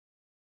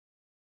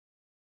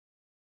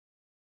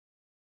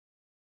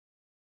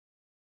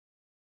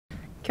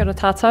Kia ora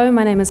tātou,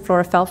 my name is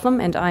Flora Feltham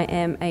and I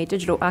am a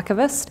digital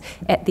archivist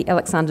at the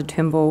Alexander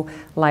Turnbull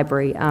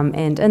Library,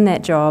 and in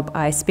that job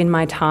I spend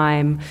my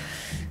time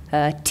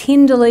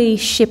tenderly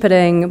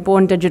shepherding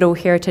born digital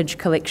heritage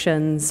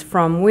collections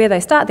from where they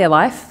start their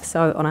life,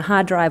 so on a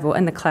hard drive or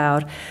in the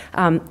cloud,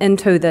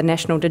 into the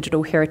National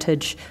Digital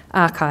Heritage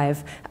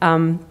Archive.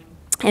 And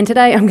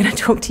today I'm going to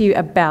talk to you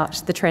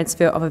about the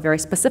transfer of a very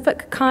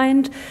specific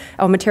kind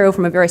of material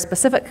from a very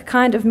specific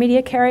kind of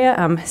media carrier,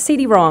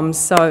 CD-ROMs.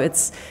 So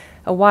it's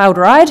a wild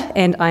ride,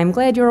 and I'm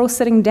glad you're all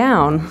sitting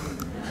down.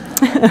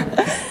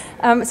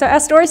 So our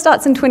story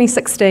starts in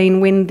 2016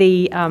 when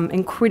the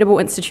incredible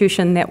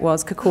institution that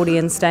was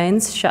Kirkordian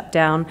Stains shut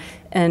down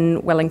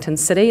in Wellington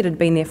City. It had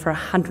been there for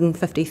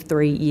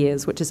 153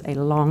 years, which is a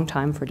long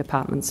time for a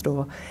department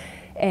store.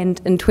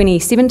 And in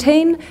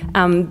 2017,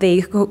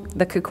 the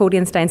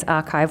Kirkordian Stains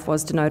archive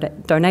was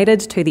donated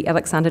to the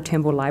Alexander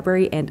Turnbull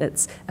Library, and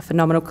it's a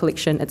phenomenal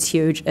collection. It's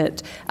huge.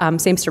 It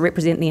seems to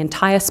represent the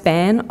entire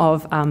span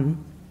of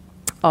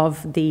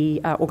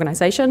the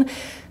organisation,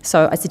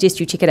 so I suggest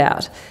you check it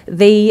out.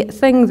 The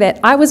thing that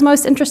I was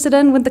most interested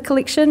in with the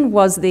collection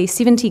was the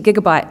 70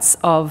 gigabytes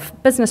of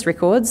business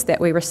records that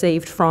we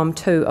received from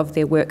 2 of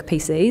their work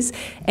PCs,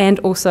 and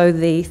also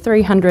the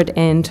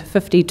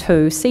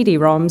 352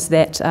 CD-ROMs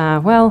that,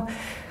 well,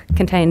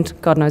 contained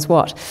God knows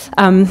what.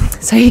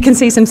 So you can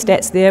see some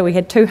stats there. We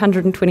had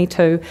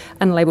 222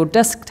 unlabelled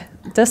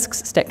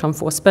discs stacked on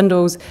 4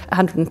 spindles,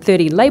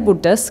 130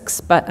 labelled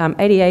discs, but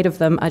 88 of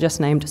them are just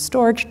named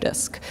storage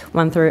disk,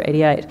 1 through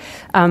 88.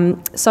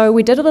 So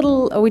we did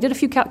a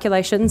few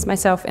calculations,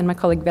 myself and my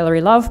colleague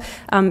Valerie Love,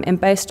 and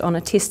based on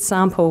a test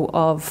sample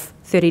of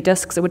 30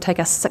 discs, it would take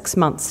us 6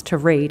 months to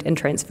read and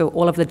transfer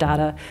all of the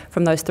data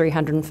from those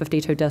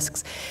 352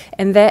 discs.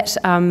 And that,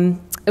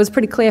 it was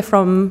pretty clear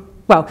from,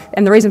 well,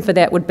 and the reason for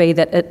that would be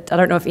that I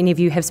don't know if any of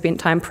you have spent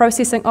time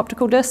processing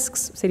optical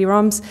discs,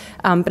 CD-ROMs,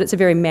 but it's a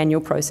very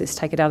manual process.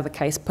 Take it out of the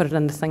case, put it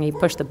in the thingy,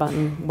 push the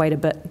button, wait a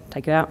bit,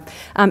 take it out.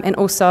 And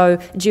also,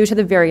 due to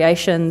the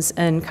variations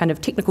in kind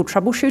of technical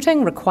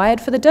troubleshooting required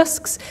for the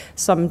discs,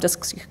 some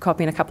discs you could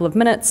copy in a couple of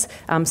minutes,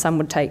 some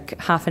would take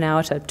half an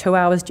hour to 2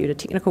 hours due to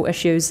technical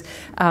issues.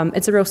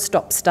 It's a real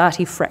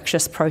stop-starty,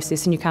 fractious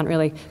process, and you can't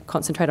really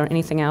concentrate on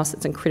anything else.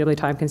 It's incredibly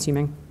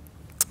time-consuming.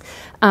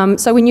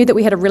 So we knew that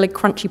we had a really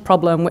crunchy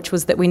problem, which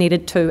was that we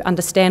needed to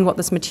understand what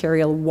this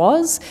material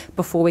was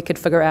before we could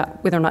figure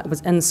out whether or not it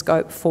was in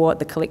scope for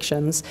the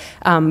collections.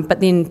 But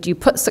then do you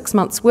put 6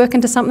 months' work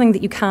into something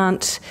that you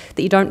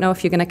don't know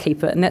if you're going to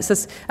keep it? And that's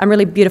this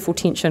really beautiful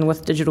tension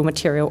with digital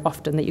material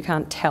often, that you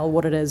can't tell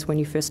what it is when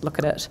you first look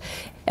at it.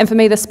 And for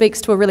me, this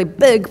speaks to a really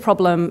big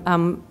problem,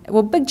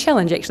 well, big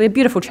challenge actually, a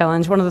beautiful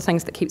challenge. One of the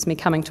things that keeps me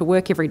coming to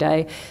work every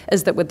day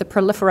is that with the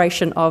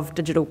proliferation of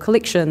digital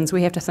collections,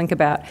 we have to think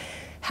about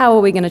how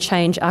are we going to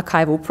change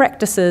archival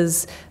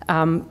practices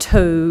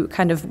to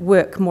kind of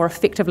work more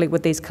effectively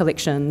with these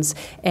collections?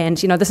 And,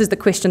 this is the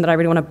question that I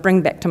really want to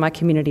bring back to my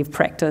community of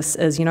practice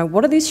is,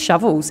 what do these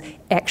shovels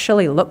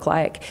actually look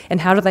like?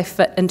 And how do they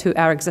fit into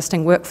our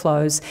existing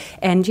workflows?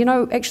 And,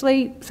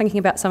 actually thinking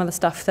about some of the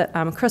stuff that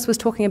Chris was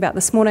talking about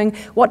this morning,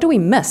 what do we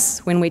miss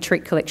when we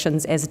treat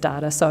collections as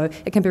data? So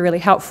it can be really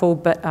helpful,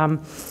 but,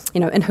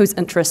 in whose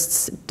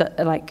interests,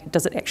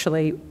 does it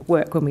actually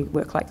work when we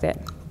work like that?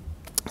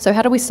 So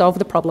how do we solve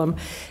the problem?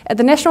 At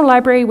the National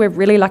Library, we're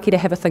really lucky to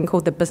have a thing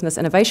called the Business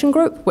Innovation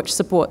Group, which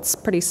supports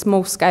pretty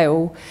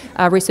small-scale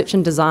research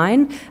and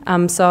design.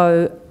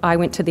 So I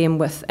went to them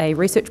with a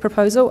research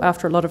proposal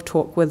after a lot of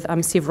talk with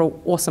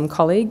several awesome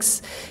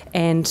colleagues,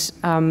 and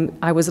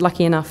I was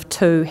lucky enough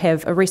to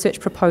have a research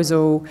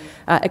proposal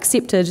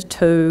accepted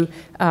to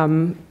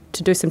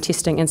do some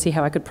testing and see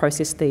how I could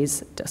process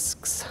these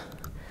discs.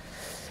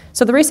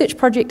 So the research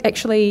project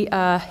actually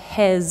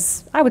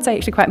has, I would say,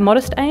 actually quite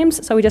modest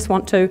aims. So we just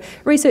want to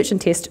research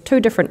and test 2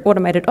 different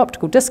automated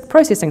optical disc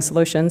processing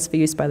solutions for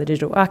use by the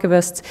digital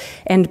archivists.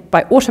 And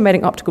by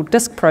automating optical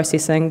disc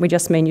processing, we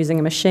just mean using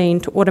a machine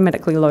to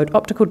automatically load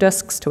optical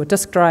discs to a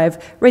disk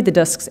drive, read the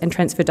discs, and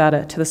transfer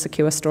data to the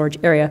secure storage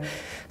area.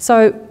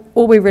 So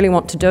all we really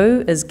want to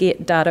do is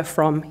get data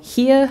from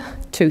here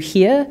to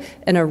here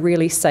in a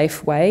really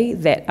safe way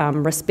that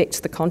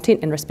respects the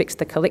content and respects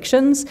the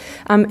collections,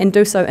 and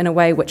do so in a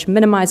way which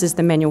minimises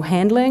the manual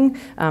handling.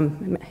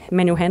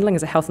 Manual handling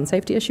is a health and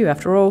safety issue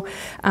after all,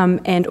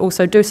 and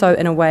also do so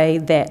in a way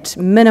that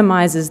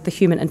minimises the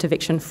human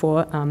intervention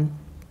for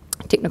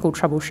technical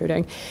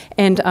troubleshooting.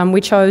 And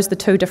we chose the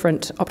 2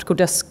 different optical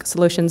disc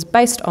solutions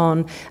based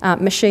on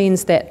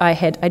machines that I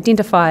had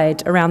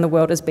identified around the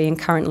world as being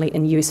currently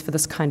in use for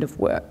this kind of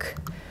work.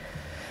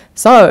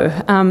 So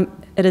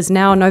It is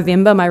now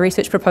November. My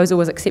research proposal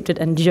was accepted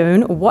in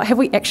June. What have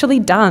we actually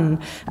done?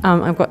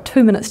 I've got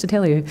 2 minutes to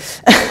tell you.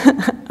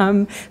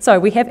 So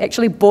we have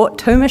actually bought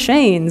 2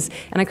 machines,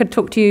 and I could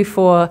talk to you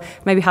for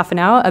maybe half an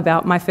hour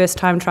about my first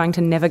time trying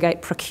to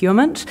navigate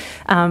procurement.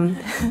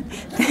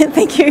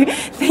 Thank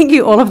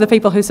you all of the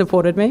people who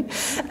supported me.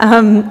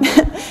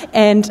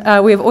 And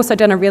we have also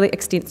done a really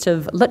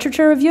extensive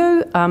literature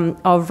review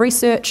of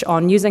research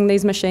on using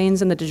these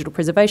machines in the digital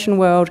preservation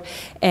world,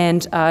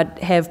 and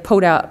have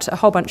pulled out a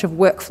whole bunch of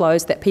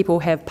workflows that people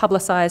have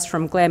publicised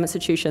from GLAM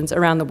institutions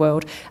around the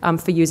world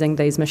for using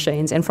these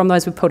machines. And from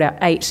those we pulled out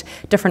 8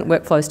 different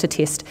workflows to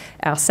test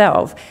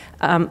ourselves.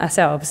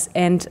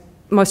 And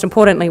most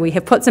importantly, we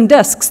have put some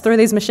disks through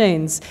these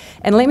machines.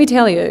 And let me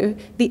tell you,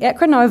 the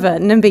Acronova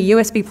NIMBY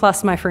USB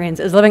Plus, my friends,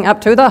 is living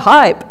up to the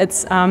hype.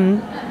 It's,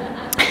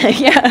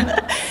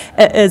 yeah,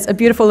 it is a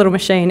beautiful little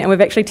machine, and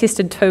we've actually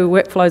tested 2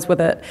 workflows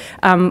with it,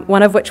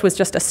 one of which was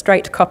just a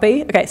straight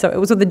copy. Okay, so it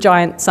was with a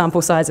giant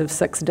sample size of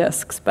 6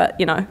 disks, but,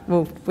 you know,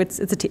 well, it's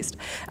a test.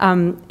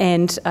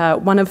 And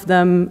one of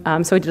them,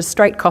 so we did a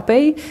straight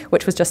copy,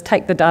 which was just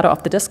take the data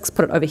off the disks,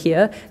 put it over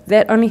here.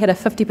 That only had a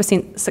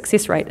 50%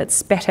 success rate. It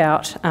spat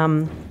out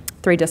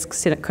 3 disks,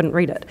 said it couldn't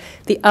read it.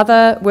 The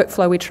other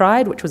workflow we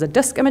tried, which was a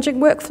disk imaging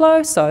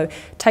workflow, so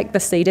take the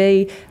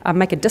CD,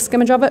 make a disk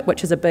image of it,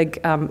 which is a big,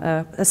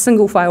 a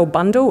single file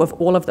bundle of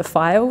all of the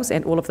files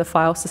and all of the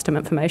file system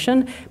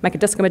information, make a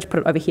disk image,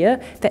 put it over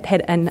here. That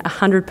had an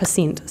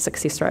 100%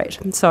 success rate,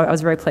 so I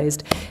was very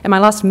pleased. In my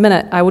last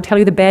minute, I will tell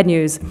you the bad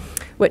news,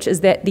 which is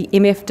that the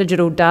MF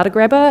Digital Data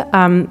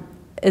Grabber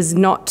is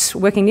not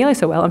working nearly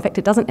so well. In fact,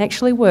 it doesn't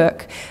actually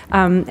work.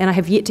 And I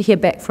have yet to hear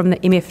back from the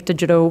MF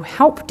Digital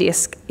Help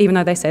Desk, even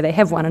though they say they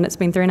have one, and it's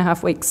been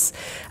 3.5 weeks.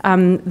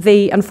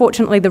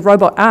 Unfortunately, the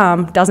robot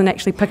arm doesn't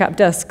actually pick up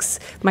disks.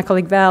 My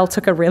colleague Val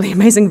took a really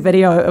amazing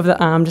video of the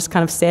arm, just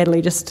kind of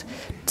sadly just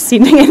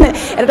sending it,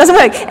 and it doesn't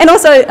work. And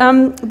also,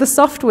 the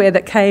software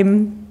that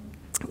came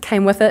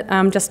with it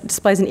just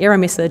displays an error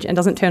message and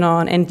doesn't turn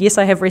on. And yes,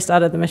 I have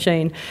restarted the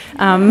machine.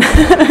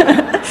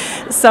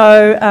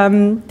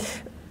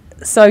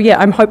 So yeah,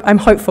 I'm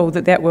hopeful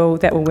that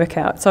will work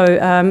out. So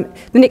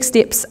the next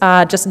steps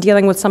are just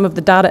dealing with some of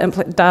the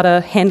data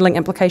handling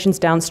implications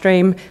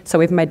downstream. So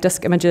we've made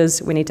disk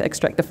images. We need to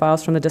extract the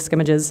files from the disk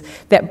images.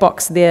 That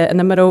box there in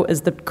the middle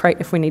is the crate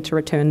if we need to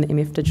return the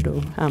MF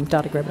Digital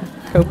data grabber.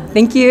 Cool.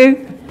 Thank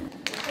you.